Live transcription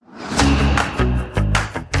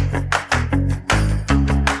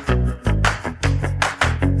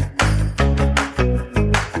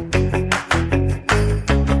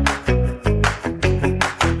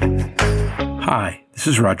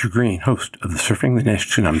This is Roger Green, host of the Surfing the Nash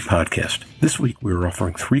Tsunami podcast. This week we are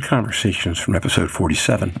offering 3 conversations from episode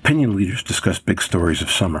 47. Opinion leaders discuss big stories of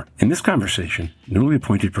summer. In this conversation, newly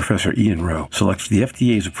appointed Professor Ian Rowe selects the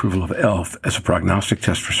FDA's approval of ELF as a prognostic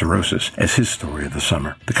test for cirrhosis as his story of the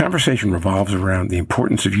summer. The conversation revolves around the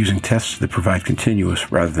importance of using tests that provide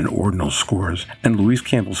continuous rather than ordinal scores, and Louise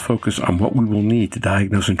Campbell's focus on what we will need to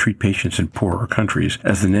diagnose and treat patients in poorer countries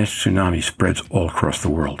as the Nash Tsunami spreads all across the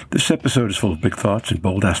world. This episode is full of big thoughts and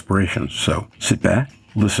bold aspirations, so sit back,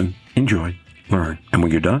 listen, enjoy, learn, and when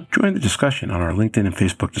you're done, join the discussion on our LinkedIn and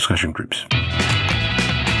Facebook discussion groups.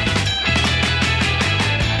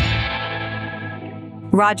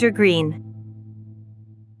 Roger Green.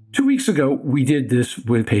 2 weeks ago, we did this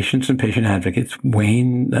with patients and patient advocates,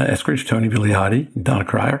 Wayne Eskridge, Tony Vigliotti, and Donna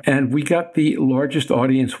Cryer, and we got the largest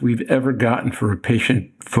audience we've ever gotten for a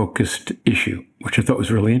patient-focused issue, which I thought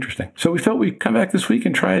was really interesting. So we felt we'd come back this week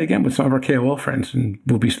and try it again with some of our KOL friends. And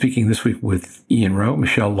we'll be speaking this week with Ian Rowe,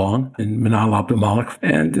 Michelle Long, and Manal Abdulmalik.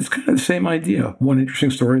 And it's kind of the same idea. One interesting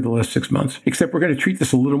story of the last 6 months, except we're going to treat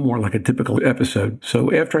this a little more like a typical episode.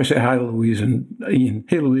 So after I say hi to Louise and Ian.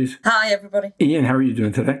 Hey, Louise. Hi, everybody. Ian, how are you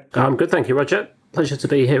doing today? I'm good, thank you, Roger. Pleasure to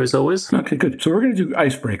be here as always. Okay, good. So we're going to do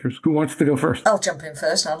icebreakers. Who wants to go first? I'll jump in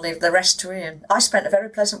first and I'll leave the rest to Ian. I spent a very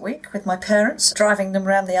pleasant week with my parents, driving them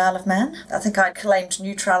around the Isle of Man. I think I claimed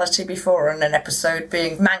neutrality before in an episode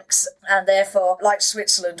being Manx, and therefore, like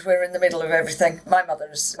Switzerland, we're in the middle of everything. My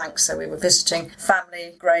mother's Manx, so we were visiting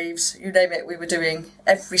family, graves, you name it. We were doing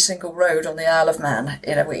every single road on the Isle of Man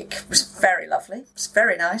in a week. It was very lovely. It was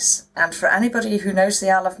very nice. And for anybody who knows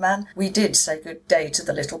the Isle of Man, we did say good day to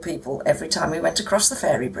the little people every time we went across the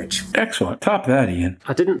ferry bridge. Excellent. Top that, Ian.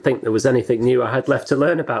 I didn't think there was anything new I had left to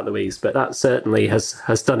learn about Louise, but that certainly has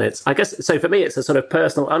done it. I guess, so for me, it's a sort of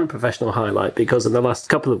personal and professional highlight because in the last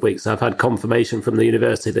couple of weeks, I've had confirmation from the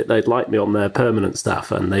university that they'd like me on their permanent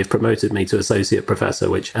staff and they've promoted me to associate professor,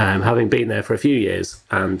 which having been there for a few years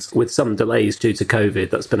and with some delays due to COVID,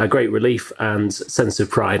 that's been a great relief and sense of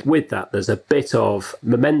pride. With that, there's a bit of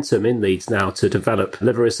momentum in Leeds now to develop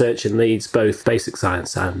liver research in Leeds, both basic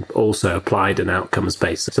science and also applied and outcomes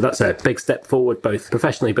based. So that's a big step forward, both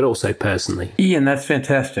professionally but also personally. Ian, that's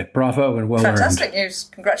fantastic. Bravo and well earned. Fantastic news.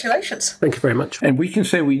 Congratulations. Thank you very much. And we can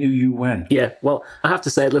say we knew you when. Yeah, well, I have to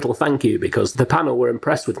say a little thank you because the panel were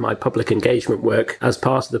impressed with my public engagement work as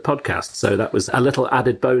part of the podcast. So that was a little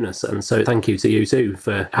added bonus. And so thank you to you too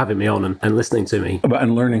for having me on and listening to me.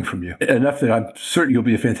 And learning from you. Enough that I'm certain you'll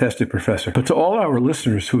be a fantastic professor. But to all our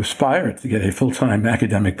listeners who aspire to get a full-time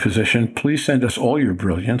academic position, please send us all your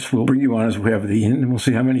brilliance. We'll bring you on as we have the Ian, and we'll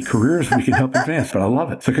see how many careers we can help advance. But I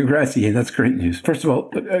love it. So congrats, Ian. That's great news. First of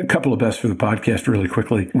all, a couple of bests for the podcast really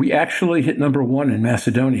quickly. We actually hit number 1 in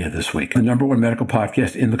Macedonia this week, the number 1 medical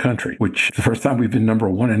podcast in the country, which the first time we've been number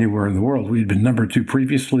 1 anywhere in the world. We had been number 2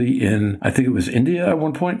 previously in, I think it was India at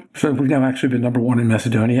one point. So we've now actually been number 1 in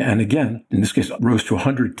Macedonia. And again, in this case, rose to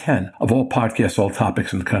 110 of all podcasts, all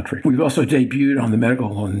topics in the country. We've also debuted on the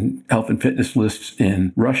medical and health and fitness lists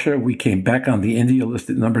in Russia. We came back on the India list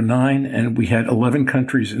at number 9, and we had 11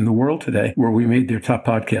 countries in the world today where we made their top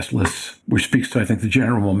podcast lists, which speaks to, I think, the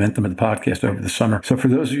general momentum of the podcast over the summer. So for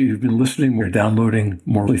those of you who've been listening, we're downloading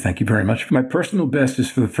more. Thank you very much. My personal best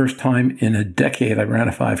is for the first time in a decade, I ran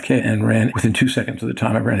a 5K and ran within 2 seconds of the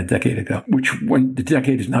time I ran a decade ago, which when the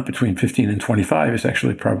decade is not between 15 and 25 is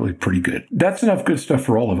actually probably pretty good. That's enough good stuff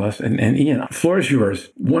for all of us. And Ian, the floor is yours.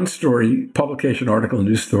 One story, publication, article,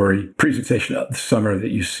 news story, presentation of the summer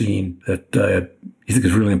that you've seen that you think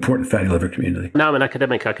is really important for fatty liver community. Now I'm an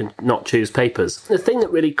academic, I can not choose papers. The thing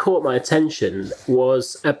that really caught my attention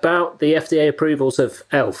was about the FDA approvals of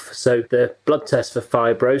ELF, so the blood test for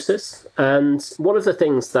fibrosis. And one of the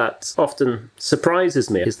things that often surprises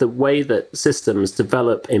me is the way that systems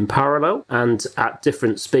develop in parallel and at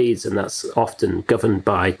different speeds, and that's often governed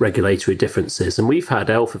by regulatory differences. And we've had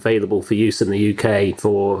ELF available for use in the UK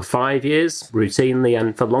for 5 years, routinely,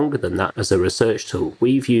 and for longer than that as a research tool.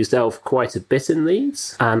 We've used ELF quite a bit in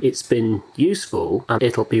Leeds, and it's been useful, and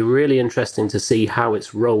it'll be really interesting to see how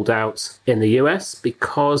it's rolled out in the US,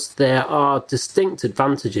 because there are distinct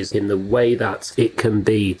advantages in the way that it can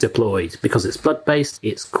be deployed, because it's blood-based,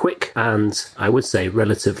 it's quick, and I would say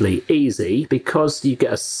relatively easy, because you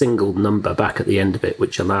get a single number back at the end of it,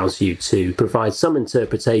 which allows you to provide some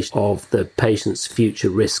interpretation of the patient's future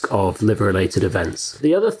risk of liver-related events.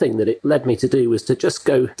 The other thing that it led me to do was to just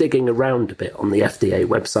go digging around a bit on the FDA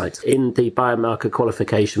website. In the biomarker biomarker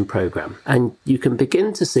qualification program. And you can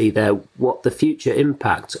begin to see there what the future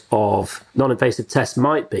impact of non-invasive tests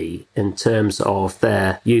might be in terms of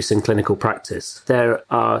their use in clinical practice. There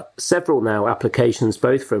are several now applications,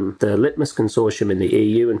 both from the Litmus Consortium in the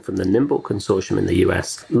EU and from the NIMBLE Consortium in the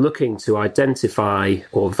US, looking to identify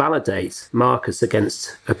or validate markers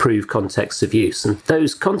against approved contexts of use. And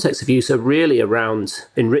those contexts of use are really around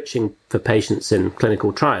enriching for patients in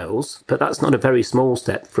clinical trials, but that's not a very small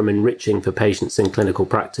step from enriching for patients in clinical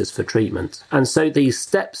practice for treatment. And so these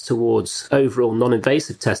steps towards overall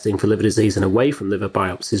non-invasive testing for liver disease and away from liver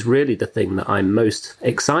biopsy is really the thing that I'm most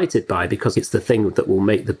excited by, because it's the thing that will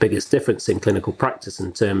make the biggest difference in clinical practice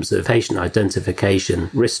in terms of patient identification,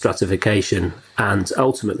 risk stratification, and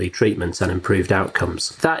ultimately treatment and improved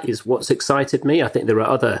outcomes. That is what's excited me. I think there are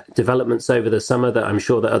other developments over the summer that I'm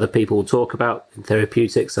sure that other people will talk about in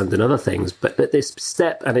therapeutics and in other things, but this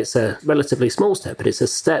step, and it's a relatively small step, but it's a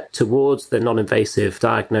step towards the non-invasive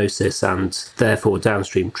diagnosis and therefore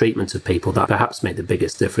downstream treatment of people that perhaps make the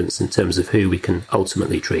biggest difference in terms of who we can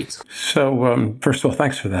ultimately treat. So, first of all,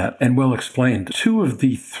 thanks for that, and well explained. Two of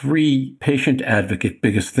the three patient advocate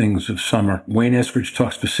biggest things of summer, Wayne Eskridge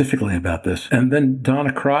talked specifically about this, and then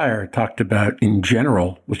Donna Cryer talked about in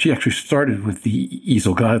general, well, she actually started with the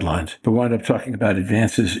EASL guidelines, but wound up talking about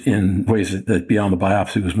advances in ways that beyond the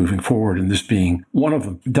biopsy was moving forward, and this being one of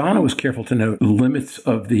them. Donna was careful to note limits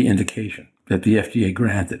of the indication that the FDA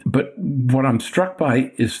granted. But what I'm struck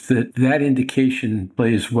by is that that indication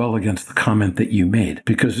plays well against the comment that you made,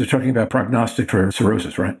 because they're talking about prognostic for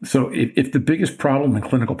cirrhosis, right? So if the biggest problem in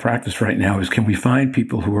clinical practice right now is, can we find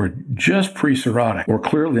people who are just pre-cirrhotic or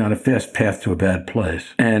clearly on a fast path to a bad place,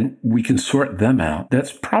 and we can sort them out,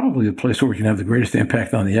 that's probably the place where we can have the greatest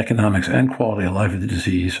impact on the economics and quality of life of the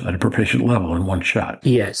disease at a per patient level in one shot.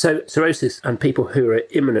 Yeah, so cirrhosis and people who are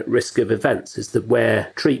at imminent risk of events is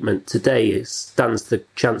where treatment today stands the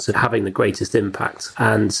chance of having the greatest impact.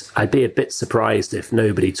 And I'd be a bit surprised if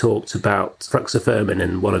nobody talked about fruxafermin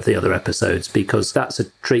in one of the other episodes, because that's a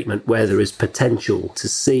treatment where there is potential to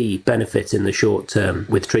see benefit in the short term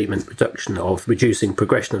with treatment reduction of reducing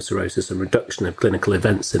progression of cirrhosis and reduction of clinical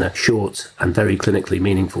events in a short and very clinically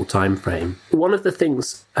meaningful time frame. One of the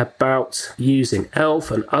things about using ELF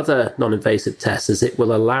and other non-invasive tests is it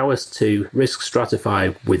will allow us to risk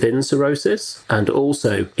stratify within cirrhosis and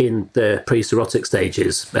also in the pre-cirrhotic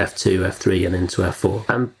stages, F2, F3 and into F4.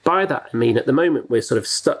 And by that I mean at the moment we're sort of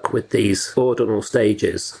stuck with these ordinal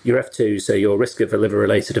stages. Your F2, so your risk of a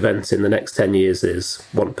liver-related event in the next 10 years is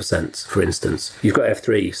 1%, for instance. You've got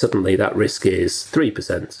F3, suddenly that risk is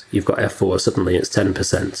 3%. You've got F4, suddenly it's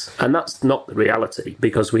 10%. And that's not the reality,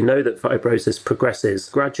 because we know that fibrosis progresses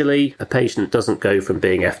gradually. A patient doesn't go from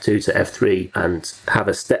being F2 to F3 and have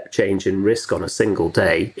a step change in risk on a single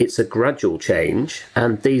day. It's a gradual change,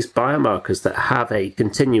 and these biomarkers that have a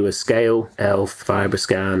continuous scale, ELF,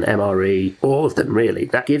 FibroScan, MRE, all of them really,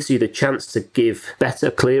 that gives you the chance to give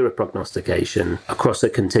better, clearer prognostication across a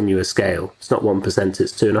continuous scale. It's not 1%,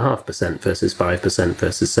 it's 2.5% versus 5%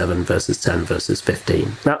 versus 7 versus 10 versus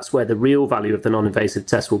 15. That's where the real value of the non-invasive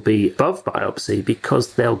test will be above biopsy,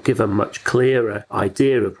 because they'll give a much clearer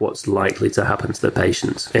idea of what's likely to happen to the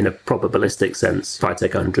patient in a probabilistic sense. If I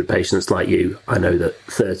take 100 patients like you, I know that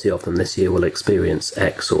 30 of them this year will experience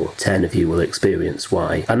X, or 10 of you will experience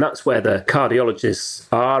Y. And that's where the cardiologists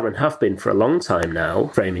are and have been for a long time now,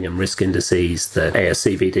 Framingham risk indices, the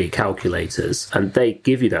ASCVD calculators, and they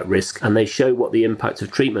give you that risk and they show what the impact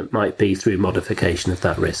of treatment might be through modification of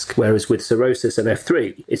that risk. Whereas with cirrhosis and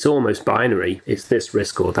F3, it's almost binary. It's this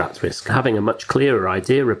risk or that risk. Having a much clearer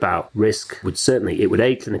idea about risk would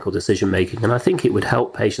aid clinical decision making, and I think it would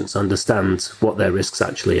help patients understand what their risks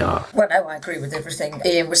actually are. Well, no, I agree with everything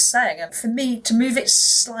Ian was saying. And for me, to move it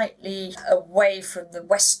slightly away from the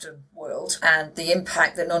Western world and the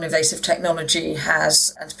impact that non-invasive technology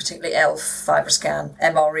has, and particularly ELF, FibroScan,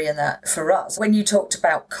 MRE and that for us, when you talked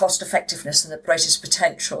about cost effectiveness and the greatest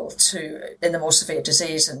potential in the more severe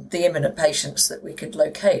disease and the imminent patients that we could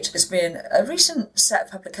locate, there's been a recent set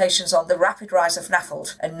of publications on the rapid rise of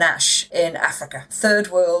NAFLD and NASH in Africa, third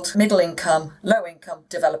world, middle income, low income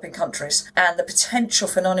developing countries, and the potential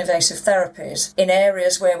for non-invasive therapies in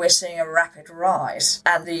areas where we're seeing a rapid rise,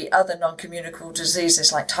 and the other non-communicable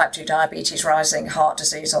diseases like type 2 diabetes rising, heart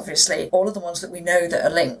disease obviously, all of the ones that we know that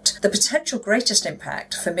are linked. The potential greatest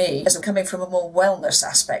impact for me, as I'm coming from a more wellness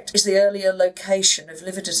aspect, is the earlier location of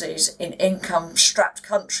liver disease in income-strapped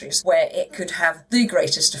countries where it could have the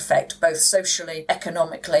greatest effect, both socially,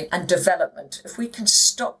 economically and development. If we can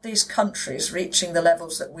stop these countries reaching the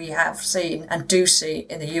levels that we have seen and do see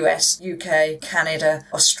in the US, UK, Canada,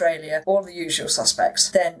 Australia, all the usual suspects,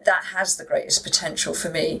 then that has the greatest potential for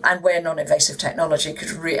me. and where non-invasive technology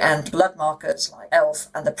could and blood markers like ELF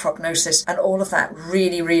and the prognosis and all of that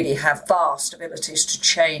really have vast abilities to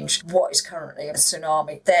change what is currently a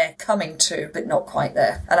tsunami. They're coming to, but not quite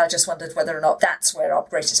there. And I just wondered whether or not that's where our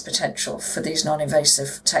greatest potential for these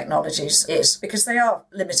non-invasive technologies is, because they are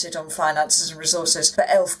limited on finances and resources, but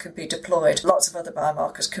ELF can be deployed. Lots of other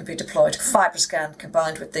biomarkers can be deployed. FibroScan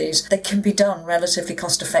combined with these, they can be done relatively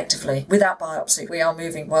cost effectively without biopsy. We are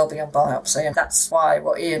moving well beyond biopsy, and that's why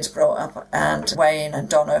what Ian's brought up and Wayne and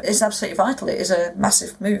Donna is absolutely vital. It is a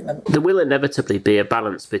massive movement. There will inevitably be a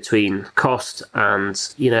balance between cost and,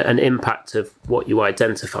 an impact of what you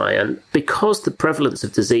identify. And because the prevalence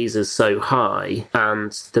of disease is so high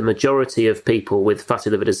and the majority of people with fatty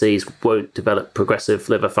liver disease won't develop progressive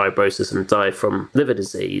liver fibrosis and die from liver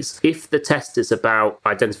disease, if the test is about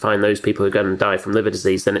identifying those people who are going to die from liver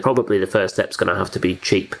disease, then probably the first step's going to have to be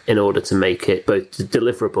cheap in order to make it both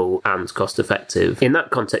deliverable and cost effective. In that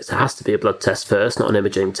context, it has to be a blood test first, not an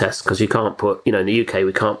imaging test, because you can't put, in the UK,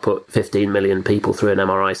 we can't put 15 million people through an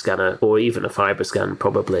MRI scanner or even a FibroScan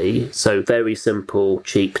probably. So very simple,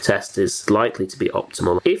 cheap test is likely to be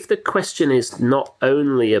optimal. If the question is not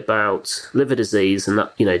only about liver disease and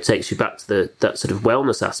that, takes you back to that sort of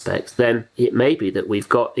wellness aspect, then it may be that we've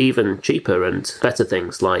got even cheaper and better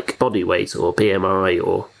things like body weight or BMI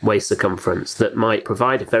or waist circumference that might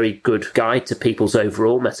provide a very good guide to people's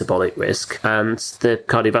overall metabolic risk, and the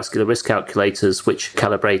cardiovascular risk calculators, which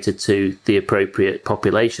calibrated to the appropriate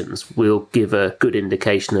populations, will give a good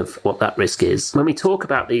indication of what that risk is. When we talk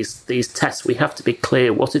about these tests, we have to be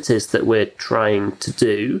clear what it is that we're trying to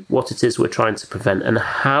do, what it is we're trying to prevent, and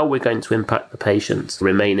how we're going to impact the patient.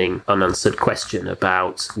 Remaining unanswered question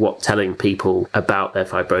about what telling people about their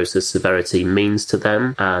fibrosis severity means to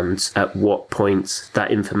them, and at what point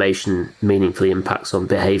that information meaningfully impacts on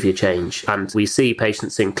behaviour change. And we see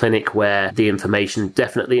patients in clinic where the information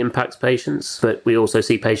definitely impacts patients, but we also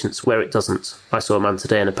see patients where it doesn't. I saw a man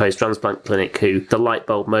today in a post-transplant clinic who the light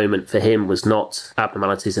bulb moment for him was not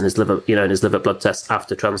abnormalities in his liver, in his liver blood tests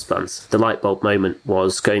after transplant. The light bulb moment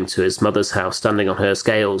was going to his mother's house, standing on her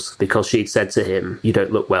scales because she'd said to him, "You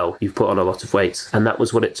don't look well, you've put on a lot of weight." And that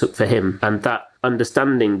was what it took for him. And that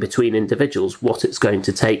understanding between individuals what it's going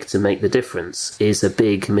to take to make the difference is a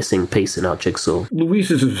big missing piece in our jigsaw. Louise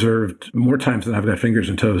has observed more times than I've got fingers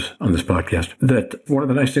and toes on this podcast that one of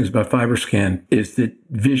the nice things about FibroScan is that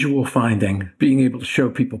visual finding, being able to show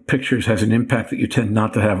people pictures, has an impact that you tend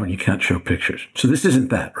not to have when you can't show pictures. So this isn't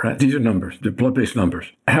that, right? These are numbers. They're blood-based numbers.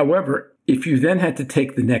 However, if you then had to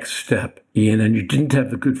take the next step, Ian, and you didn't have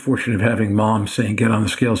the good fortune of having mom saying, "Get on the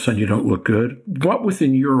scale, son, you don't look good," what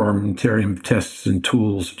within your armamentarium of tests and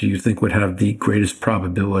tools do you think would have the greatest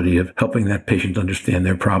probability of helping that patient understand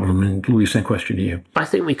their problem? And Louise, same question to you. I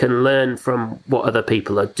think we can learn from what other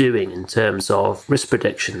people are doing in terms of risk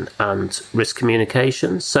prediction and risk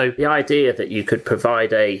communication. So the idea that you could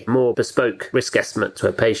provide a more bespoke risk estimate to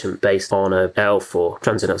a patient based on a ELF or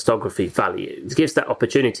transient elastography value gives that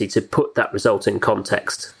opportunity to put that result in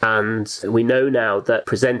context. And we know now that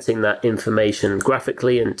presenting that information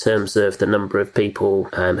graphically in terms of the number of people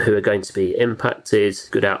who are going to be impacted,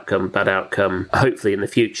 good outcome, bad outcome, hopefully in the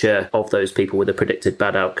future of those people with a predicted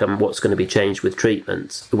bad outcome, what's going to be changed with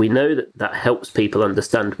treatment. We know that that helps people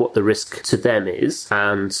understand what the risk to them is,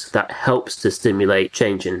 and that helps to stimulate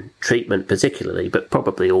change in treatment particularly, but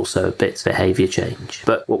probably also a bit behaviour change.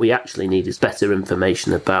 But what we actually need is better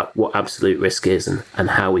information about what absolute risk is and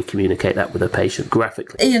how we communicate that with a patient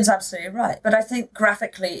graphically. Ian's absolutely right, but I think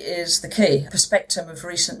graphically is the key. Perspectum have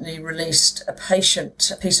recently released a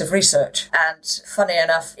patient piece of research, and funny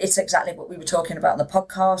enough, it's exactly what we were talking about on the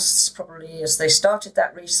podcasts, probably as they started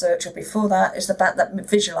that research or before that, is about that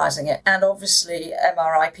visualising it. And obviously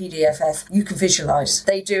MRI, PDFF, you can visualise.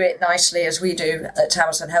 They do it nicely as we do at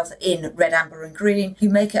Towers and Health in red, amber and green. You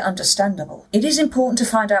make it understandable. It is important to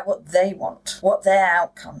find out what they want, what their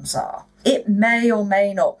outcomes are. It may or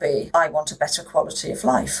may not be, I want a better quality of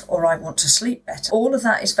life, or I want to sleep better. All of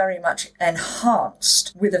that is very much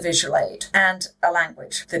enhanced with a visual aid and a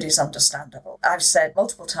language that is understandable. I've said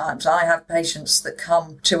multiple times, I have patients that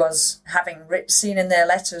come to us having seen in their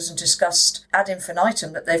letters and discussed ad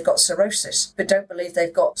infinitum that they've got cirrhosis, but don't believe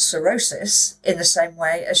they've got cirrhosis in the same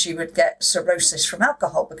way as you would get cirrhosis from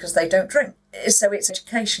alcohol because they don't drink. So it's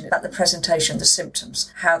education about the presentation, the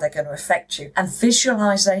symptoms, how they're going to affect you. And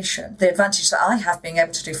visualization, the advantage that I have being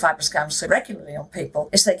able to do FibroScans so regularly on people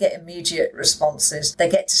is they get immediate responses. They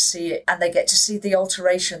get to see it, and they get to see the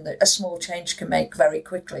alteration that a small change can make very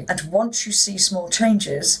quickly. And once you see small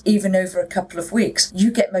changes, even over a couple of weeks,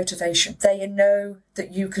 you get motivation. They know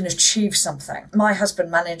that you can achieve something. My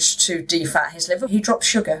husband managed to defat his liver. He dropped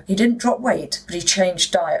sugar. He didn't drop weight, but he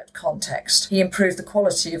changed diet context. He improved the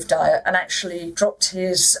quality of diet and actually dropped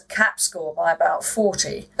his CAP score by about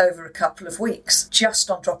 40 over a couple of weeks, just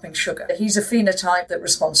on dropping sugar. He's a phenotype that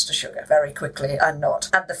responds to sugar very quickly and not.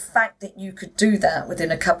 And the fact that you could do that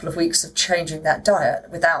within a couple of weeks of changing that diet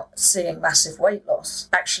without seeing massive weight loss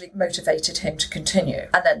actually motivated him to continue.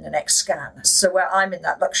 And then the next scan. So where I'm in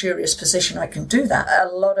that luxurious position, I can do that. A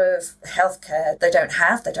lot of healthcare, they don't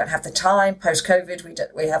have the time.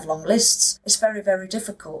 Post-COVID, we have long lists. It's very, very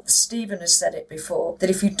difficult. Stephen has said it before, that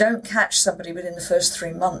if you don't catch somebody within the first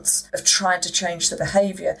 3 months of trying to change the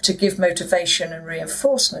behaviour, to give motivation and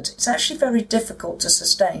reinforcement, it's actually very difficult to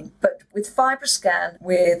sustain. But with FibroScan,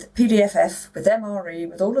 with PDFF, with MRE,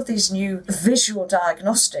 with all of these new visual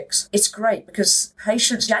diagnostics, it's great because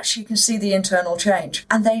patients actually can see the internal change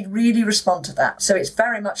and they really respond to that. So it's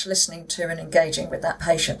very much listening to and engaging with that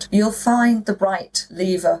patient. You'll find the right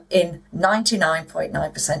lever in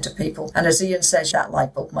 99.9% of people. And as Ian says, that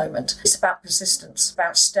light bulb moment, it's about persistence,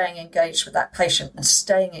 about staying engaged with that patient, and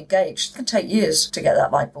staying engaged. It can take years to get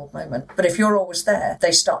that light bulb moment. But if you're always there,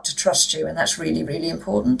 they start to trust you, and that's really, really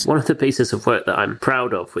important. One of the pieces of work that I'm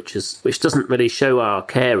proud of, which doesn't really show our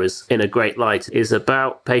carers in a great light, is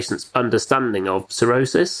about patients' understanding of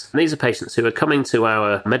cirrhosis. And these are patients who are coming to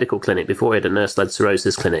our medical clinic before we had a nurse-led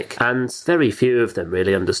cirrhosis clinic, and very few of them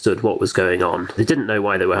really understood what was going on. They didn't know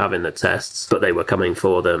why they were having the tests, but they were coming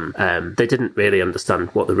for them. They didn't really understand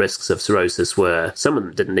what the risks of cirrhosis were. Some of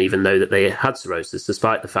them didn't even know that they had cirrhosis,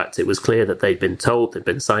 despite the fact it was clear that they'd been told, they'd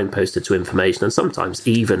been signposted to information, and sometimes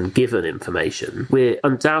even given information. We're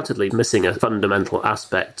undoubtedly missing a fundamental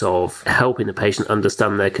aspect of helping the patient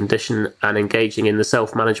understand their condition and engaging in the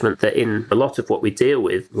self-management that in a lot of what we deal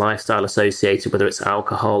with, lifestyle associated, whether it's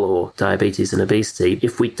alcohol or diabetes and obesity,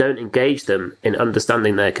 if we don't engage them in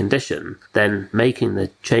understanding their condition, then making the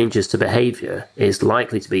changes to behaviour is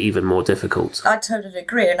likely to be even more difficult. I totally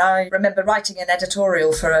agree, and I remember writing an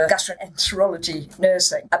editorial for a gastroenterology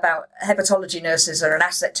nursing about hepatology nurses are an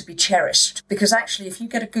asset to be cherished, because actually if you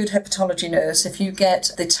get a good hepatology nurse, if you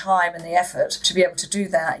get the time and the effort to be able to do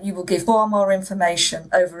that, you will give far more information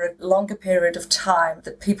over a longer period of time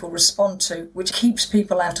that people respond to, which keeps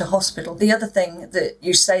people out of hospital. The other thing that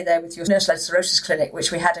you say there with your nurse-led cirrhosis clinic,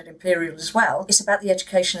 which we had at Imperial as well, is about the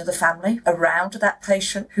education of the family around that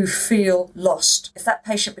patient who feel lost. If that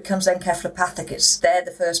patient becomes encephalopathic, they're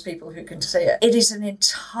the first people who can see it. It is an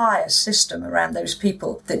entire system around those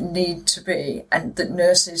people that need to be, and that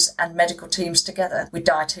nurses and medical teams together with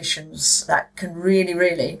dietitians that can really,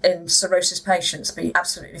 really, in cirrhosis patients, be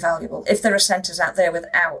absolutely valuable. If there are centres out there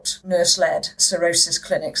without nurse-led cirrhosis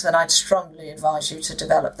clinics, then I'd strongly advise you to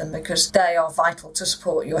develop them, because they are vital to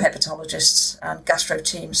support your hepatologists and gastro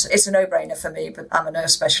teams. It's a no-brainer for me, but I'm a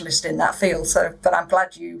nurse specialist in that field, but I'm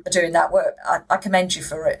glad you are doing that work. I commend you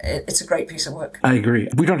for it. It's a great piece of work. I agree.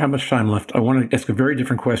 We don't have much time left. I want to ask a very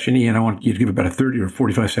different question, Ian. I want you to give about a 30 or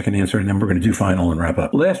 45-second answer, and then we're going to do final and wrap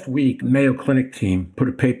up. Last week, Mayo Clinic team put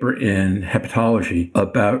a paper in Hepatology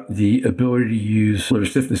about the ability to use liver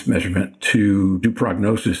stiffness measurement to do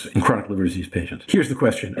prognosis in chronic liver disease patients. Here's the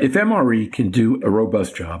question. If MRE can do a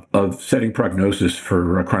robust job of setting prognosis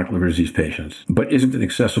for chronic liver disease patients, but isn't an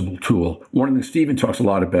accessible tool, one of the things Stephen talks a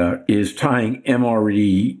lot about is tying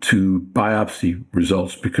MRE to biopsy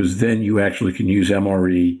results, because then you actually can use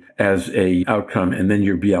MRE as a outcome, and then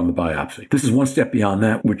you're beyond the biopsy. This is one step beyond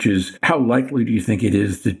that, which is how likely do you think it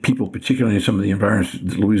is that people, particularly in some of the environments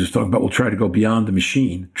that Louise is talking about, will try to go beyond the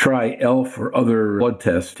machine, try ELF or other blood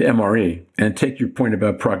tests to MRE, and take your point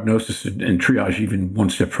about prognosis and triage even one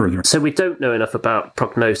step further. So we don't know enough about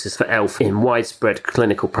prognosis for ELF in widespread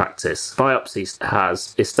clinical practice. Biopsy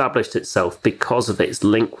has established itself because of its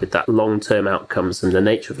link with that long-term outcomes and the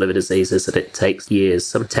nature of liver diseases, that it takes years,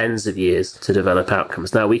 some tens of years, to develop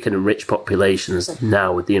outcomes. Now we can enrich populations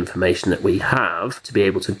now with the information that we have to be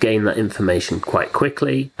able to gain that information quite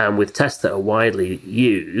quickly, and with tests that are widely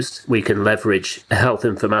used, we can leverage health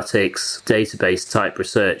informatics database type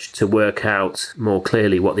research to work out more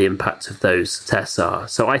clearly what the impact of those tests are.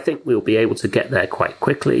 So I think we'll be able to get there quite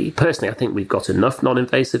quickly. Personally, I think we've got enough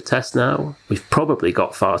non-invasive tests now. We've probably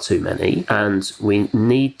got far too many, and we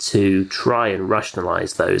need to try and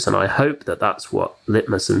rationalise those, and I hope that that's what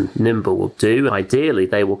Litmus and Nimble will do. Ideally,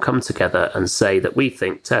 they will come together and say that we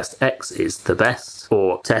think test X is the best,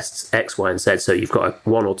 or tests X, Y, and Z. So you've got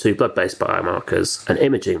 1 or 2 blood-based biomarkers, an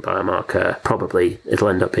imaging biomarker, probably it'll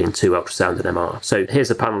end up being 2 ultrasound and MR. So here's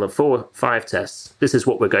a panel of 4, 5 tests. This is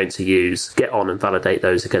what we're going to use. Get on and validate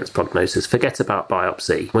those against prognosis. Forget about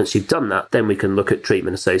biopsy. Once you've done that, then we can look at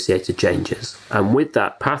treatment-associated changes. And with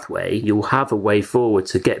that pathway, you'll have a way forward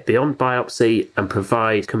to get beyond biopsy and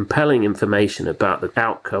provide compelling information about the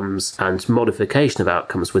outcomes and modification of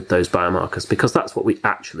outcomes with those biomarkers, because that's what we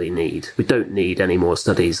actually need. We don't need any more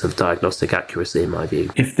studies of diagnostic accuracy, in my view.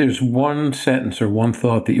 If there's one sentence or one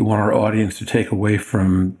thought that you want our audience to take away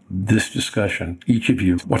from this discussion, each of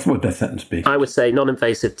you, what would that sentence be? I would say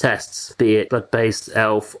non-invasive tests, be it blood-based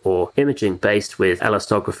ELF or imaging-based with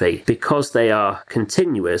elastography, because they are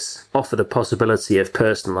continuous, offer the possibility of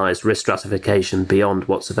personalised risk stratification beyond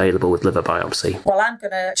what's available with liver biopsy. Well, I'm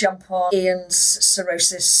going to jump on Ian's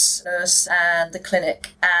cirrhosis nurse and the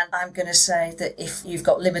clinic, and I'm going to say that if you've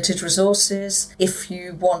got limited resources, if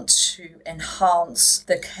you want to enhance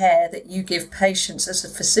the care that you give patients as a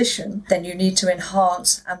physician, then you need to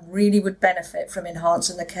enhance and really would benefit from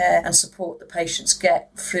enhancing the care and support the patients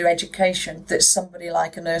get through education that somebody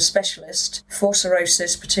like a nurse specialist for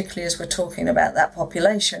cirrhosis, particularly as we're talking about that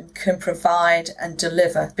population, can provide and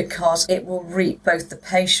deliver, because it will reap both the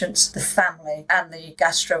patients, the family and the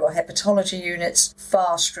gastro or hepatology units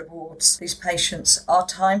vast rewards. These patients are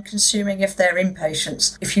time consuming if they're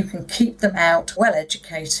inpatients. If you can keep them out well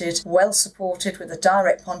educated, well supported with a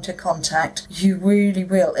direct point of contact, you really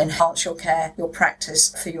will enhance your care, your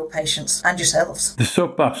practice for your patients and yourselves. The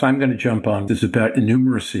soapbox I'm going to jump on is about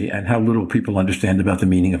innumeracy and how little people understand about the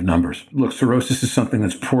meaning of numbers. Look, cirrhosis is something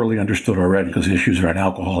that's poorly understood already because of issues around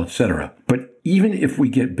alcohol, etc. But even if we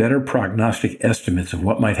get better prognostic estimates of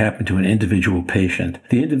what might happen to an individual patient,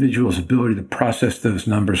 the individual's ability to process those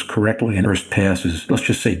numbers correctly in first pass is, let's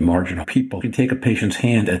just say, marginal. People can take a patient's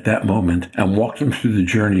hand at that moment and walk them through the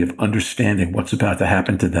journey of understanding what's about to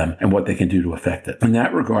happen to them and what they can do to affect it. In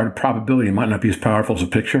that regard, probability might not be as powerful as a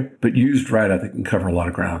picture, but used right, I think can cover a lot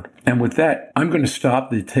of ground. And with that, I'm going to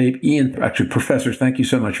stop the tape. Ian, actually, professors, thank you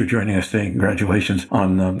so much for joining us today. Congratulations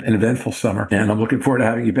on an eventful summer. And I'm looking forward to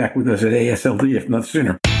having you back with us at ASLD, if not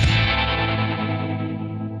sooner.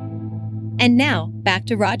 And now, back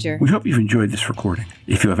to Roger. We hope you've enjoyed this recording.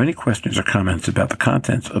 If you have any questions or comments about the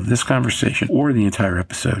contents of this conversation or the entire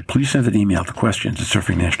episode, please send an email to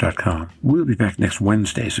questions@surfingnash.com. We'll be back next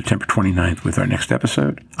Wednesday, September 29th, with our next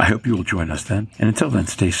episode. I hope you will join us then. And until then,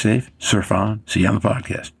 stay safe, surf on, see you on the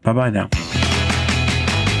podcast. Bye-bye now.